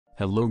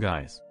Hello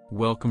guys,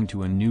 welcome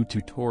to a new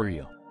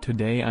tutorial.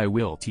 Today I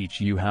will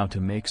teach you how to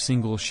make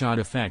single shot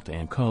effect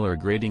and color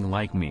grading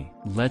like me.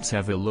 Let's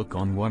have a look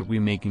on what we're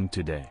making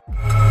today.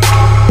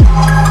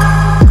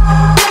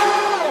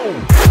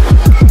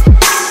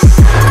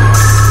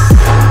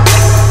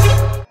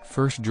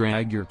 First,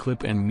 drag your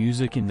clip and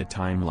music in the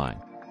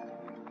timeline.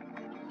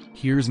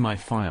 Here's my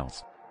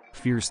files.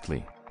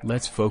 Firstly,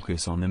 let's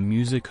focus on the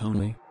music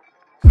only.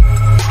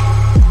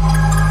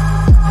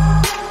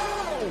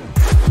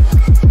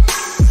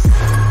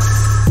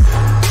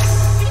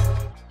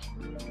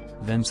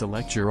 Then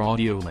select your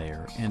audio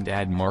layer and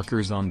add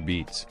markers on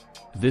beats.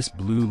 This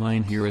blue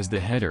line here is the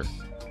header.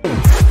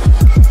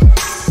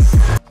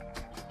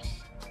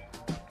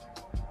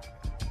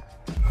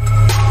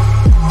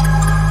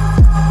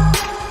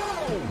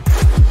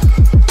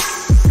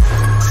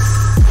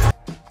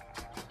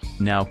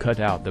 Now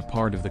cut out the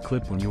part of the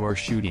clip when you are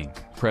shooting.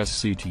 Press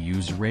C to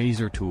use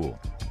razor tool.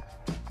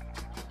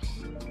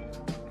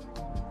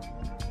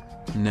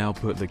 Now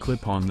put the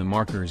clip on the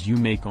markers you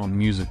make on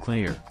music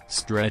layer.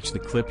 Stretch the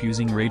clip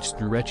using Rage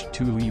Stretch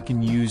tool. You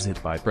can use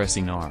it by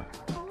pressing R.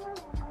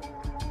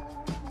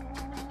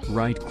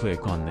 Right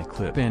click on the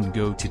clip and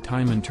go to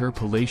time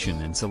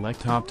interpolation and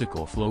select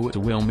optical flow. It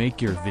will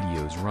make your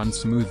videos run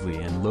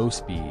smoothly and low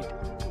speed.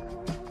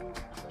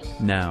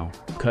 Now,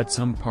 cut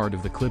some part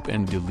of the clip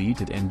and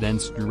delete it and then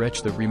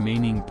stretch the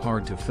remaining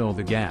part to fill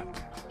the gap.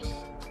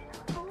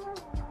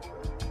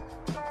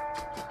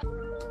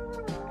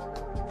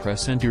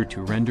 Press enter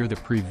to render the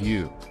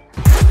preview.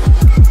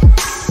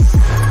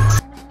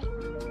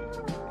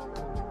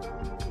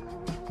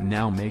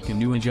 Now make a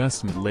new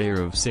adjustment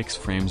layer of 6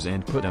 frames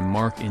and put a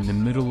mark in the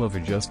middle of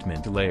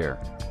adjustment layer.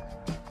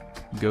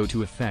 Go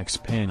to Effects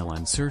panel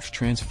and search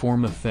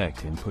Transform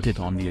Effect and put it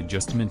on the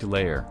adjustment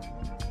layer.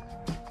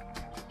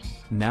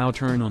 Now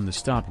turn on the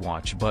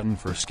stopwatch button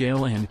for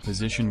scale and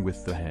position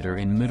with the header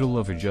in middle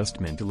of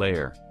adjustment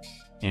layer.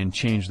 And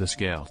change the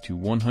scale to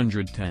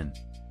 110.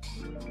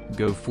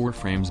 Go 4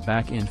 frames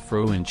back and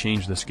fro and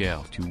change the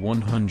scale to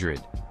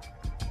 100.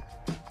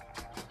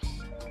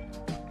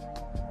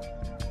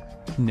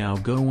 Now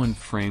go 1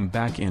 frame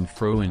back and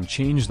fro and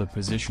change the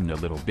position a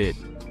little bit.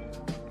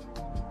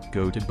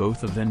 Go to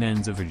both of the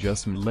ends of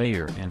adjustment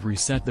layer and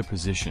reset the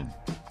position.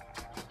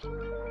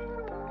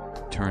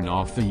 Turn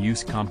off the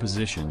use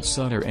composition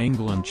shutter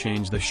angle and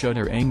change the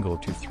shutter angle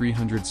to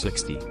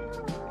 360.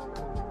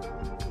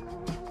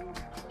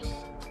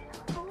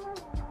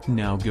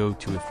 Now go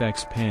to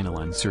Effects panel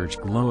and search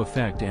Glow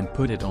Effect and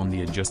put it on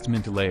the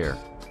adjustment layer.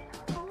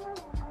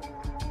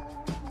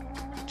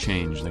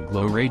 Change the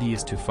glow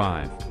radius to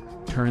 5.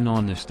 Turn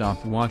on the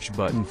stopwatch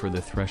button for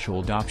the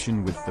threshold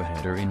option with the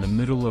header in the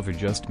middle of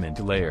adjustment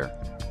layer.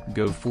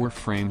 Go 4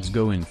 frames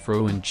go and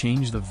fro and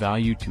change the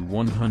value to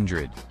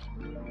 100.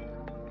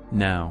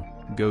 Now,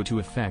 go to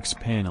Effects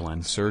panel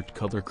and search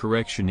Color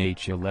Correction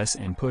HLS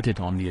and put it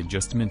on the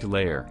adjustment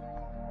layer.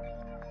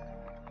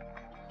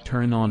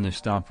 Turn on the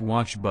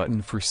stopwatch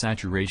button for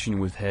saturation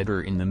with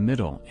header in the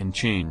middle and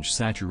change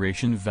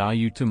saturation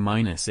value to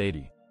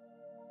 -80.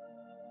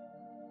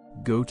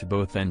 Go to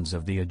both ends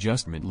of the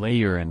adjustment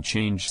layer and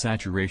change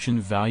saturation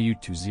value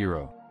to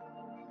 0.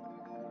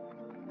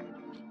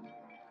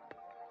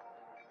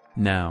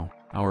 Now,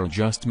 our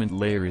adjustment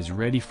layer is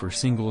ready for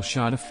single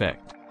shot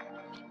effect.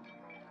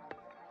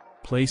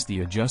 Place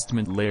the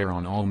adjustment layer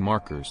on all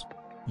markers.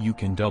 You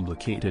can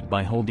duplicate it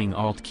by holding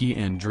Alt key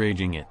and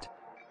dragging it.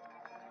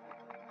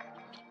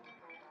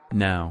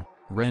 Now,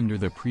 render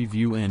the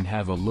preview and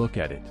have a look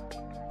at it.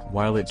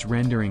 While it's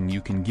rendering, you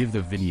can give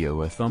the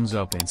video a thumbs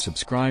up and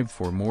subscribe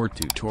for more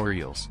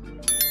tutorials.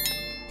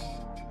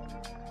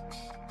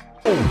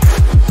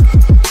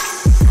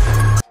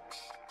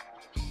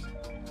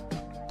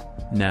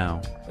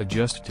 Now,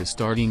 adjust to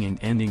starting and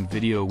ending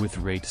video with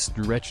Rate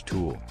Stretch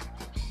tool.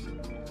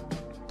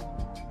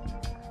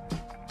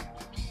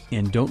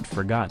 And don't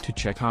forget to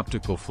check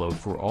optical flow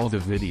for all the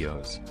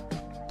videos.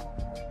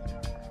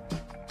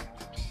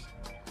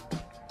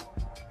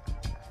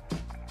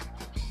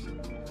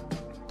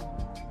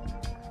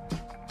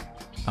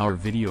 Our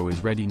video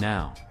is ready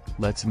now.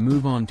 Let's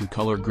move on to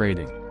color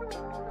grading.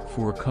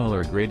 For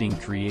color grading,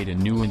 create a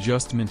new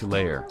adjustment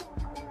layer.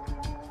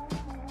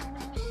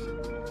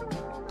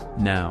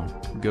 Now,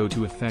 go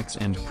to Effects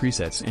and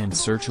Presets and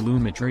search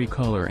Lumetri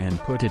Color and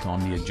put it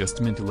on the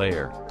adjustment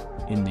layer.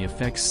 In the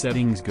effects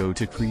settings, go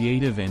to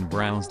Creative and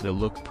browse the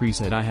look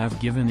preset I have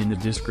given in the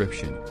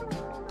description.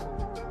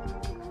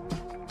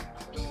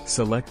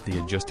 Select the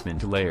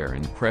adjustment layer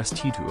and press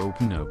T to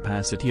open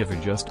opacity of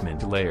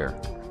adjustment layer.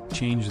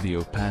 Change the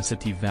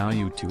opacity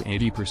value to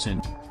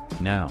 80%.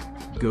 Now,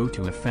 go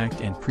to Effect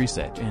and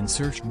Preset and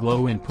search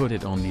Glow and put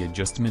it on the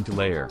adjustment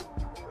layer.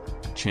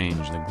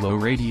 Change the glow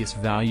radius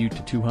value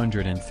to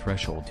 200 and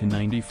threshold to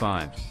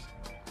 95.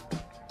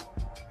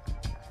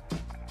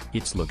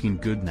 It's looking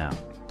good now.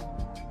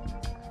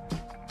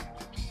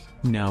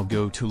 Now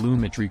go to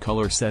Lumetri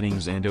Color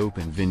Settings and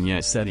open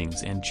Vignette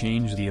Settings and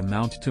change the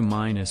amount to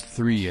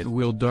 -3. It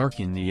will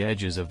darken the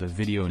edges of the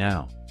video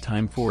now.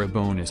 Time for a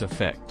bonus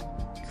effect.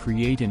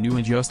 create a new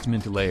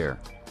adjustment layer.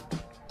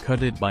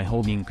 Cut it by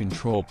holding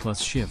Ctrl plus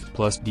Shift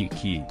plus D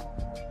key.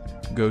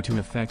 Go to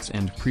Effects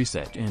and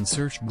Preset and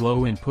search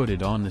Glow and put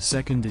it on the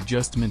second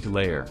adjustment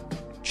layer.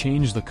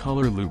 Change the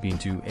color looping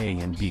to A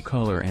and B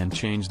color and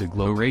change the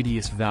glow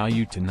radius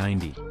value to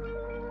 90.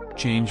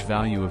 Change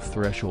value of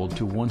threshold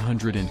to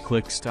 100 and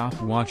click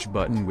stopwatch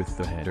button with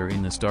the header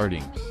in the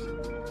starting.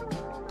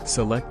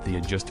 Select the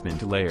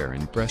adjustment layer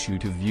and press U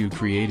to view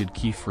created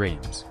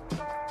keyframes.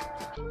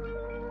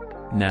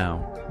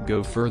 Now,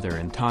 go further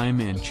in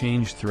time and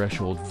change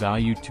threshold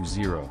value to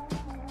 0.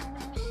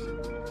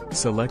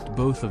 Select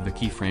both of the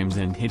keyframes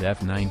and hit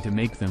F9 to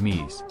make them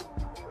ease.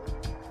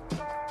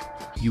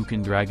 You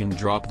can drag and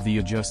drop the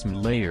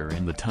adjustment layer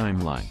in the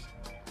timeline.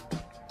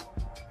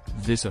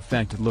 This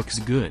effect looks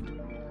good.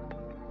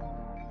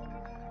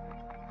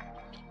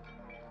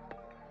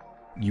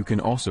 You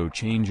can also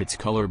change its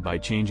color by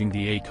changing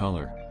the A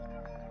color.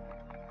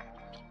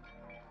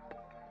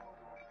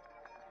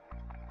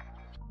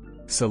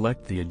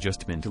 Select the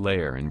adjustment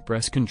layer and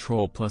press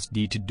Ctrl plus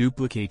D to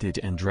duplicate it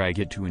and drag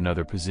it to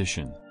another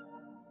position.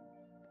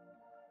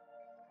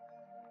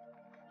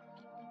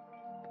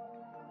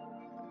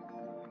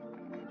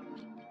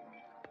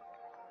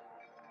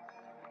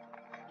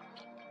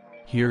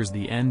 Here's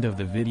the end of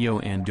the video,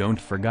 and don't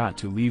forget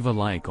to leave a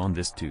like on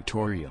this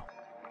tutorial.